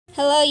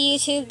Hello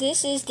YouTube,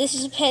 this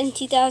is Pen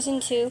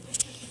 2002,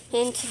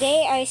 and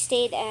today I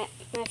stayed at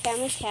my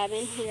family's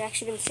cabin. We've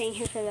actually been staying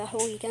here for the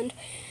whole weekend,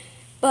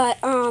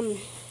 but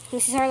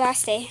this is our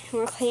last day.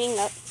 We're cleaning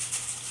up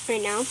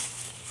right now,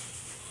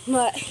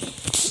 but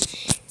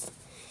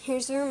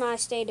here's the room I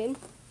stayed in.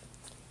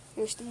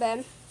 Here's the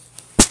bed,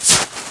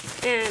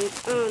 and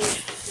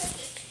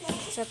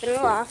it's up in the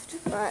loft,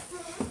 but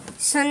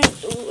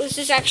this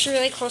is actually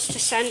really close to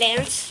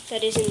Sundance,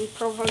 that is in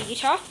Provo,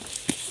 Utah.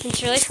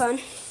 It's really fun.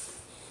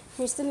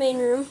 Here's the main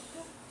room,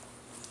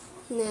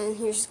 and then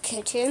here's the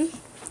kitchen.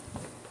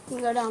 You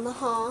go down the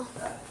hall.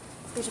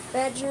 There's a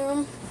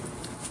bedroom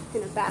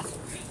and a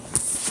bathroom.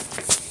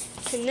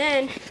 And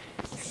then,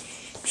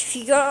 if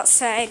you go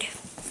outside,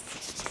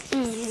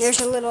 there's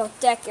a little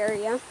deck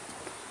area.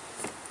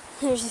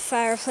 There's a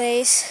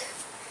fireplace.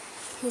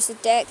 There's a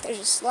deck. There's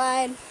a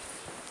slide.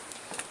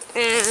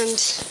 And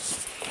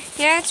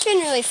yeah, it's been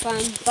really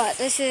fun. But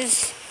this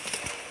is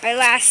my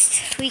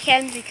last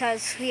weekend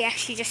because we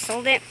actually just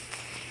sold it.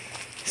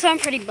 So I'm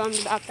pretty bummed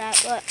about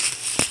that, but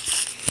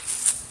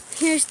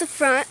here's the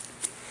front.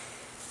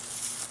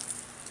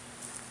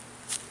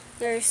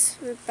 There's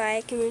my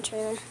bike and my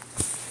trailer.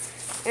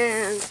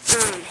 And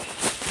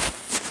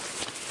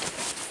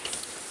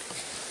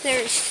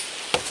there's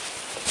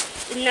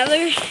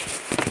another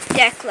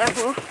deck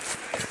level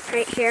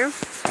right here.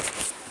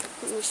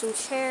 And there's some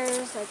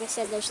chairs. Like I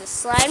said, there's a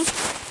slide.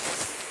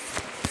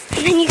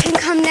 And then you can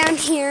come down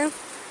here,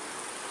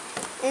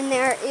 and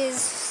there is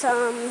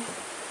some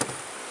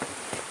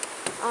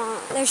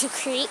there's a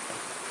creek,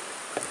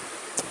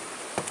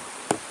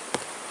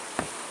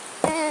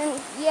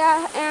 and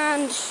yeah,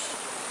 and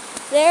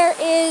there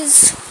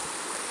is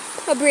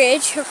a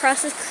bridge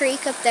across the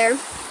creek up there.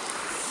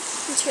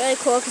 It's really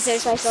cool because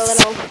there's like a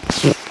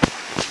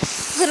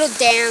little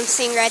dam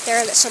thing right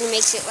there that sort of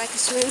makes it like a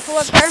swimming pool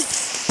up there.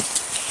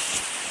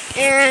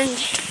 And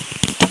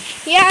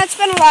yeah, it's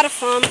been a lot of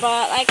fun,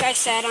 but like I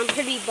said, I'm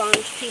pretty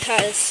bummed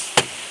because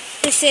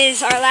this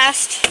is our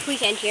last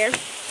weekend here.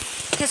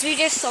 Because we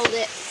just sold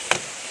it.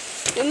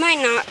 It might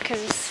not,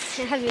 because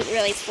it hasn't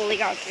really fully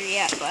gone through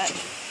yet, but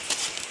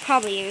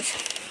probably is.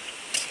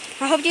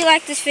 I hope you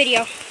like this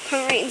video.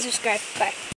 Comment, rate, and subscribe. Bye.